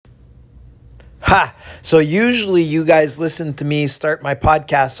Ha! So usually you guys listen to me start my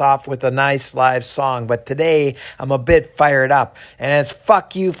podcast off with a nice live song, but today I'm a bit fired up, and it's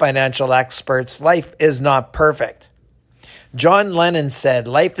fuck you, financial experts. Life is not perfect. John Lennon said,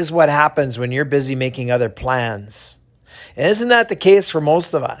 life is what happens when you're busy making other plans. And isn't that the case for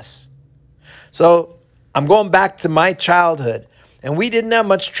most of us? So I'm going back to my childhood, and we didn't have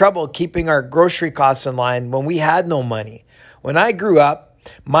much trouble keeping our grocery costs in line when we had no money. When I grew up,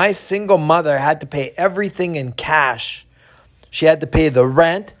 my single mother had to pay everything in cash. She had to pay the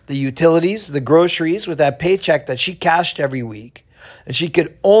rent, the utilities, the groceries with that paycheck that she cashed every week. And she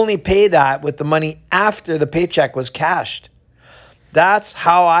could only pay that with the money after the paycheck was cashed. That's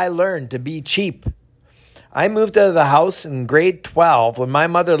how I learned to be cheap. I moved out of the house in grade 12 when my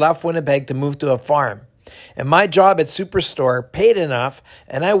mother left Winnipeg to move to a farm. And my job at Superstore paid enough,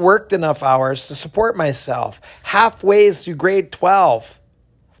 and I worked enough hours to support myself halfway through grade 12.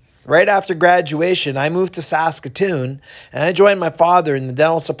 Right after graduation, I moved to Saskatoon, and I joined my father in the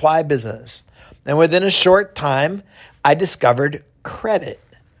dental supply business. And within a short time, I discovered credit,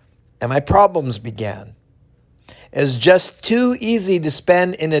 and my problems began. It was just too easy to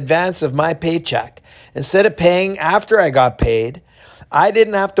spend in advance of my paycheck. Instead of paying after I got paid, I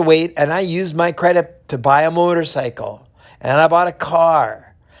didn't have to wait, and I used my credit to buy a motorcycle, and I bought a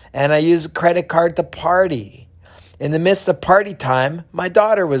car, and I used a credit card to party. In the midst of party time, my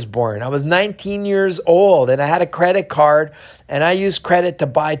daughter was born. I was 19 years old, and I had a credit card, and I used credit to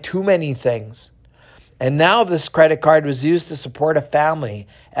buy too many things. And now this credit card was used to support a family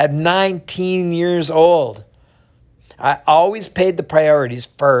at 19 years old. I always paid the priorities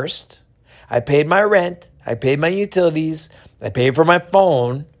first. I paid my rent. I paid my utilities. I paid for my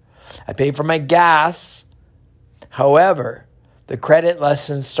phone. I paid for my gas. However, the credit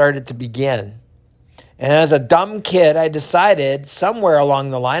lessons started to begin. And as a dumb kid, I decided somewhere along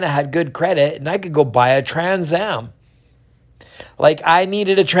the line I had good credit and I could go buy a Trans Am. Like I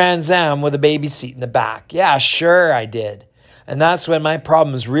needed a Trans Am with a baby seat in the back. Yeah, sure I did. And that's when my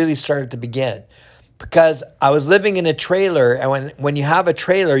problems really started to begin. Because I was living in a trailer, and when you have a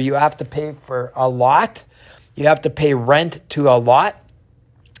trailer, you have to pay for a lot. You have to pay rent to a lot.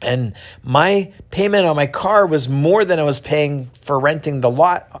 And my payment on my car was more than I was paying for renting the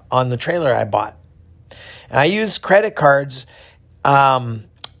lot on the trailer I bought. And I used credit cards.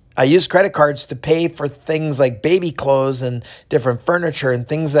 I used credit cards to pay for things like baby clothes and different furniture and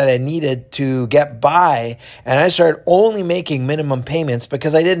things that I needed to get by. And I started only making minimum payments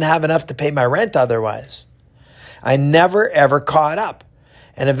because I didn't have enough to pay my rent otherwise. I never, ever caught up.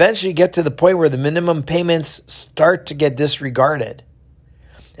 And eventually get to the point where the minimum payments start to get disregarded.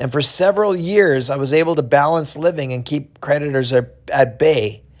 And for several years, I was able to balance living and keep creditors at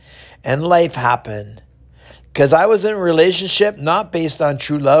bay. And life happened. Because I was in a relationship not based on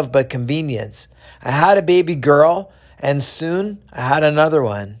true love, but convenience. I had a baby girl, and soon I had another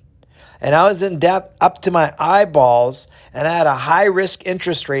one. And I was in debt up to my eyeballs, and I had a high-risk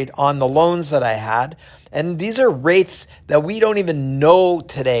interest rate on the loans that I had. And these are rates that we don't even know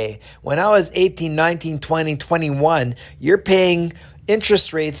today. When I was 18, 19, 20, 21, you're paying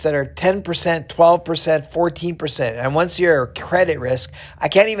interest rates that are 10%, 12%, 14%. And once you're a credit risk, I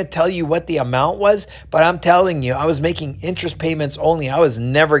can't even tell you what the amount was, but I'm telling you, I was making interest payments only. I was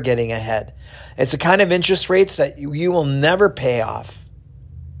never getting ahead. It's the kind of interest rates that you will never pay off.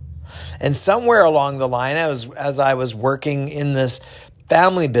 And somewhere along the line, as I was working in this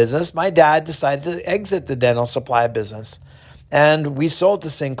family business, my dad decided to exit the dental supply business. And we sold to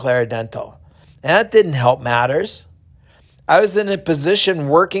Sinclair Dental. And that didn't help matters. I was in a position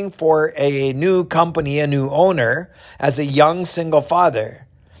working for a new company, a new owner, as a young single father.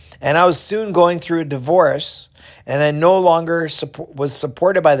 And I was soon going through a divorce, and I no longer was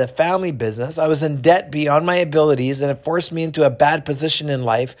supported by the family business. I was in debt beyond my abilities, and it forced me into a bad position in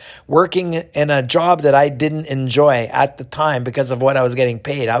life, working in a job that I didn't enjoy at the time because of what I was getting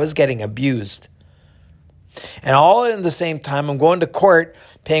paid. I was getting abused. And all in the same time, I'm going to court,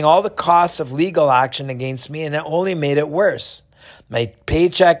 paying all the costs of legal action against me, and it only made it worse. My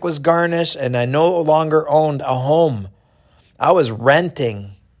paycheck was garnished, and I no longer owned a home. I was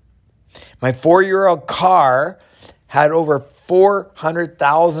renting. My 4-year-old car had over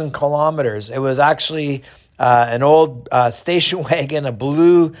 400,000 kilometers. It was actually an old station wagon, a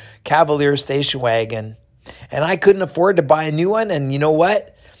blue Cavalier station wagon. And I couldn't afford to buy a new one. And you know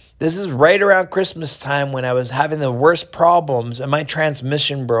what? This is right around Christmas time when I was having the worst problems and my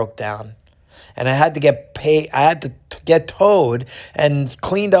transmission broke down. And I had to get towed and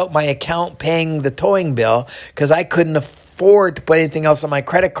cleaned out my account paying the towing bill because I couldn't afford to put anything else on my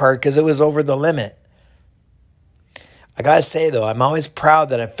credit card because it was over the limit. I gotta say though, I'm always proud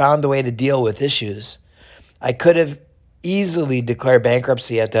that I found a way to deal with issues. I could have easily declared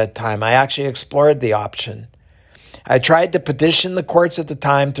bankruptcy at that time. I actually explored the option. I tried to petition the courts at the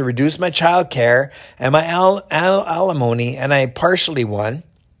time to reduce my child care and my alimony, and I partially won.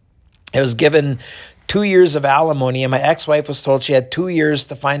 I was given 2 years of alimony, and my ex-wife was told she had 2 years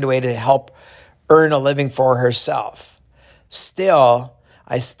to find a way to help earn a living for herself.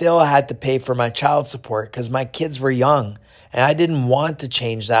 I still had to pay for my child support because my kids were young, and I didn't want to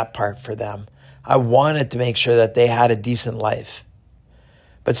change that part for them. I wanted to make sure that they had a decent life.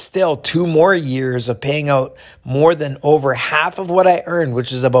 But still, 2 more years of paying out more than over half of what I earned,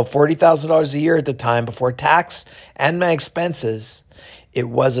 which is about $40,000 a year at the time before tax and my expenses, it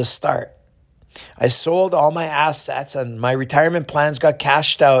was a start. I sold all my assets and my retirement plans got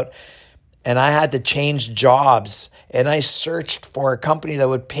cashed out, and I had to change jobs. And I searched for a company that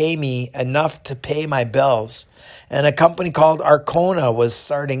would pay me enough to pay my bills. And a company called Arcona was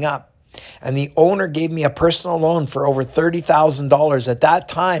starting up. And the owner gave me a personal loan for over $30,000 at that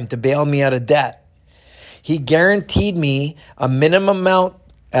time to bail me out of debt. He guaranteed me a minimum amount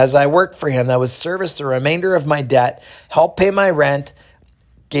as I worked for him that would service the remainder of my debt, help pay my rent,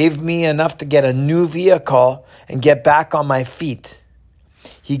 gave me enough to get a new vehicle and get back on my feet.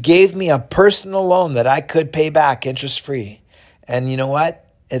 He gave me a personal loan that I could pay back interest-free. And you know what?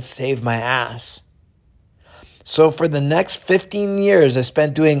 It saved my ass. So for the next 15 years, I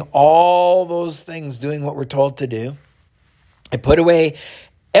spent doing all those things, doing what we're told to do. I put away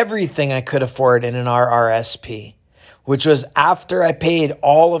everything I could afford in an RRSP, which was after I paid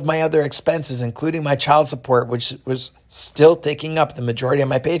all of my other expenses, including my child support, which was still taking up the majority of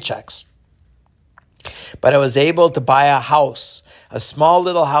my paychecks. But I was able to buy a house, a small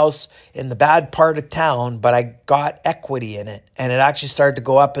little house in the bad part of town, but I got equity in it, and it actually started to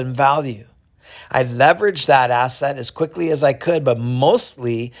go up in value. I leveraged that asset as quickly as I could, but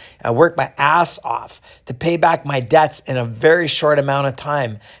mostly I worked my ass off to pay back my debts in a very short amount of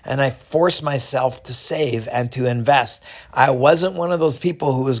time. And I forced myself to save and to invest. I wasn't one of those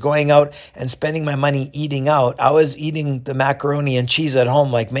people who was going out and spending my money eating out. I was eating the macaroni and cheese at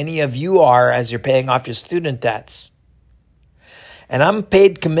home like many of you are as you're paying off your student debts. And I'm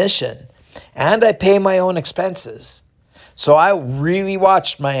paid commission and I pay my own expenses. So I really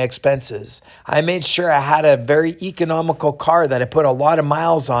watched my expenses. I made sure I had a very economical car that I put a lot of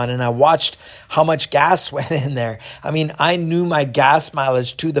miles on, and I watched how much gas went in there. I mean, I knew my gas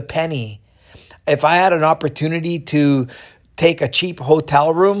mileage to the penny. If I had an opportunity to take a cheap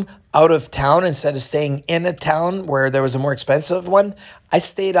hotel room out of town instead of staying in a town where there was a more expensive one, I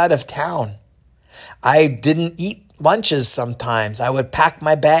stayed out of town. I didn't eat lunches sometimes. I would pack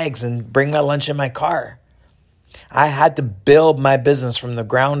my bags and bring my lunch in my car. I had to build my business from the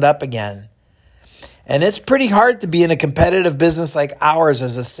ground up again. And it's pretty hard to be in a competitive business like ours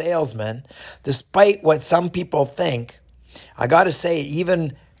as a salesman, despite what some people think. I got to say,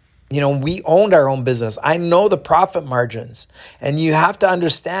 even, we owned our own business. I know the profit margins. And you have to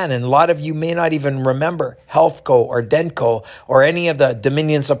understand, and a lot of you may not even remember Healthco or Denko or any of the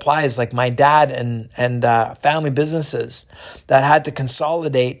Dominion supplies like my dad and family businesses that had to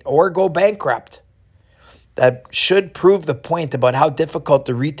consolidate or go bankrupt. That should prove the point about how difficult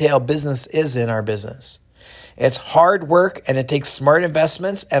the retail business is in our business. It's hard work and it takes smart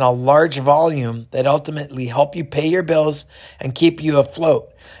investments and a large volume that ultimately help you pay your bills and keep you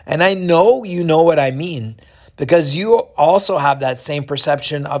afloat. And I know you know what I mean because you also have that same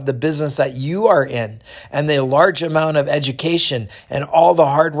perception of the business that you are in and the large amount of education and all the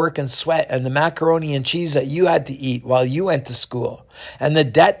hard work and sweat and the macaroni and cheese that you had to eat while you went to school and the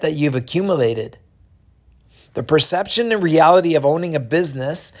debt that you've accumulated. The perception and reality of owning a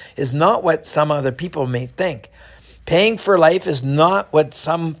business is not what some other people may think. Paying for life is not what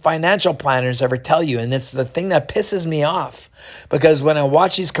some financial planners ever tell you. And it's the thing that pisses me off. Because when I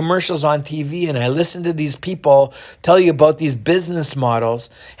watch these commercials on TV and I listen to these people tell you about these business models,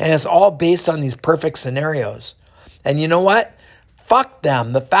 and it's all based on these perfect scenarios. And you know what? Fuck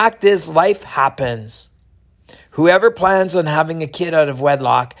them. The fact is, life happens. Whoever plans on having a kid out of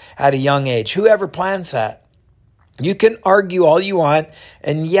wedlock at a young age, whoever plans that, you can argue all you want,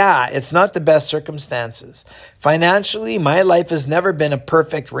 and yeah, it's not the best circumstances. Financially, my life has never been a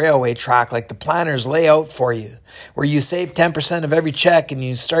perfect railway track like the planners lay out for you, where you save 10% of every check and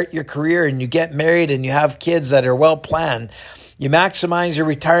you start your career and you get married and you have kids that are well planned. You maximize your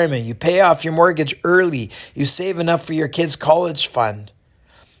retirement, you pay off your mortgage early, you save enough for your kids' college fund.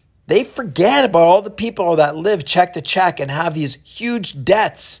 They forget about all the people that live check to check and have these huge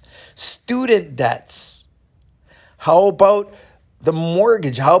debts, student debts. How about the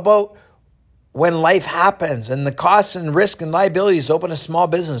mortgage? How about when life happens and the costs and risk and liabilities to open a small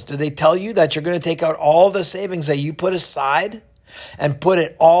business, do they tell you that you're going to take out all the savings that you put aside and put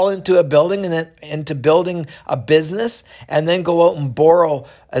it all into a building and then into building a business and then go out and borrow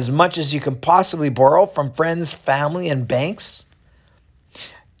as much as you can possibly borrow from friends, family, and banks?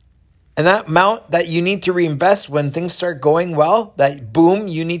 And that amount that you need to reinvest when things start going well, that boom,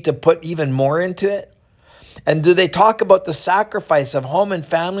 you need to put even more into it? And do they talk about the sacrifice of home and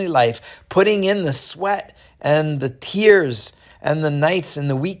family life, putting in the sweat and the tears and the nights and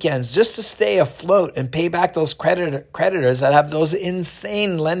the weekends just to stay afloat and pay back those creditors that have those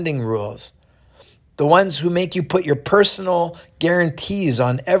insane lending rules? The ones who make you put your personal guarantees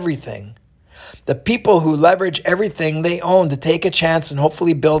on everything. The people who leverage everything they own to take a chance and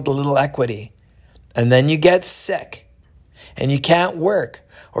hopefully build a little equity. And then you get sick and you can't work,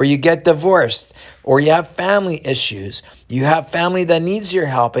 or you get divorced, or you have family issues. You have family that needs your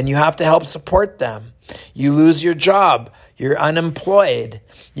help and you have to help support them. You lose your job. You're unemployed.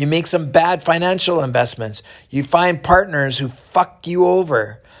 You make some bad financial investments. You find partners who fuck you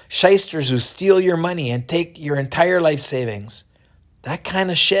over, shysters who steal your money and take your entire life savings. That kind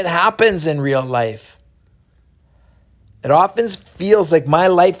of shit happens in real life. It often feels like my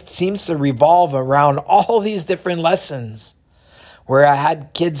life seems to revolve around all these different lessons, where I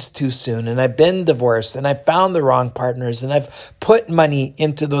had kids too soon and I've been divorced and I found the wrong partners and I've put money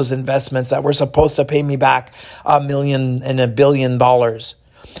into those investments that were supposed to pay me back $1 million and $1 billion.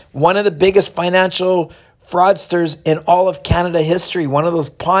 One of the biggest financial fraudsters in all of Canada history, one of those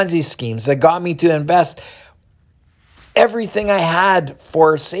Ponzi schemes that got me to invest everything I had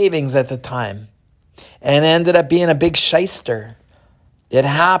for savings at the time and ended up being a big shyster. It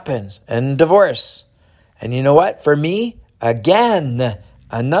happens. And divorce. And you know what? For me, again,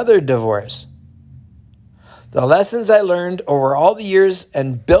 another divorce. The lessons I learned over all the years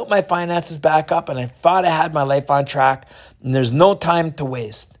and built my finances back up, and I thought I had my life on track, and there's no time to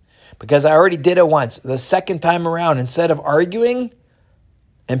waste because I already did it once. The second time around, instead of arguing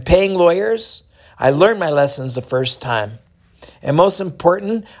and paying lawyers, I learned my lessons the first time. And most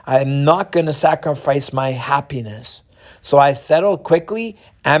important, I'm not going to sacrifice my happiness. So I settled quickly,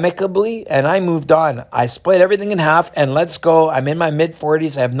 amicably, and I moved on. I split everything in half and let's go. I'm in my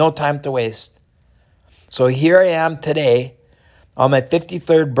mid-40s. I have no time to waste. So here I am today on my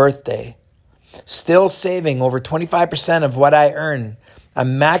 53rd birthday, still saving over 25% of what I earn.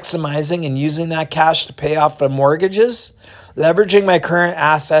 I'm maximizing and using that cash to pay off the mortgages, leveraging my current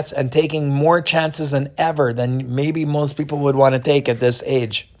assets and taking more chances than ever than maybe most people would want to take at this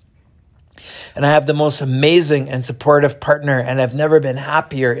age. And I have the most amazing and supportive partner, and I've never been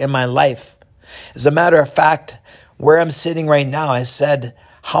happier in my life. As a matter of fact, where I'm sitting right now, I said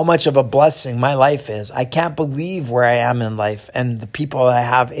how much of a blessing my life is. I can't believe where I am in life and the people I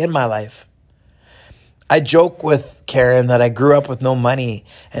have in my life. I joke with Karen that I grew up with no money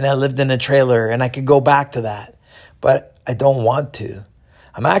and I lived in a trailer and I could go back to that, but I don't want to.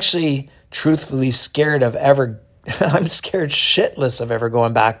 I'm actually truthfully scared of I'm scared shitless of ever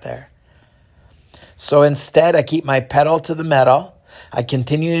going back there. So instead, I keep my pedal to the metal. I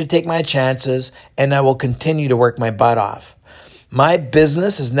continue to take my chances, and I will continue to work my butt off. My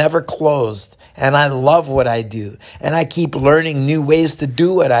business is never closed, and I love what I do, and I keep learning new ways to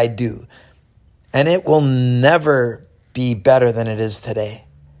do what I do, and it will never be better than it is today.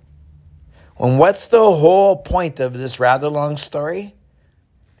 And what's the whole point of this rather long story?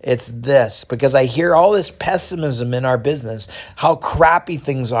 It's this, because I hear all this pessimism in our business, how crappy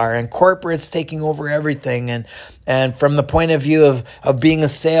things are and corporates taking over everything. And from the point of view of being a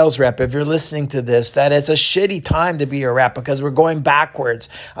sales rep, if you're listening to this, that it's a shitty time to be a rep because we're going backwards.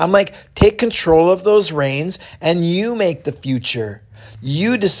 I'm like, take control of those reins and you make the future.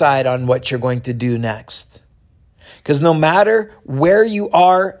 You decide on what you're going to do next. Because no matter where you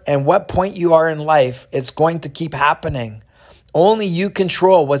are and what point you are in life, it's going to keep happening. Only you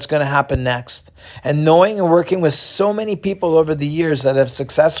control what's going to happen next. And knowing and working with so many people over the years that have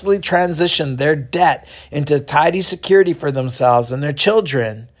successfully transitioned their debt into tidy security for themselves and their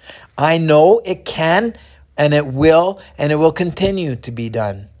children, I know it can and it will continue to be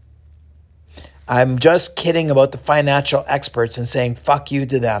done. I'm just kidding about the financial experts and saying fuck you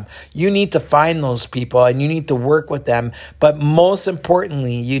to them. You need to find those people and you need to work with them. But most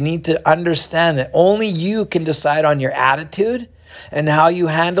importantly, you need to understand that only you can decide on your attitude and how you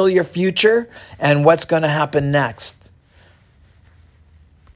handle your future and what's going to happen next.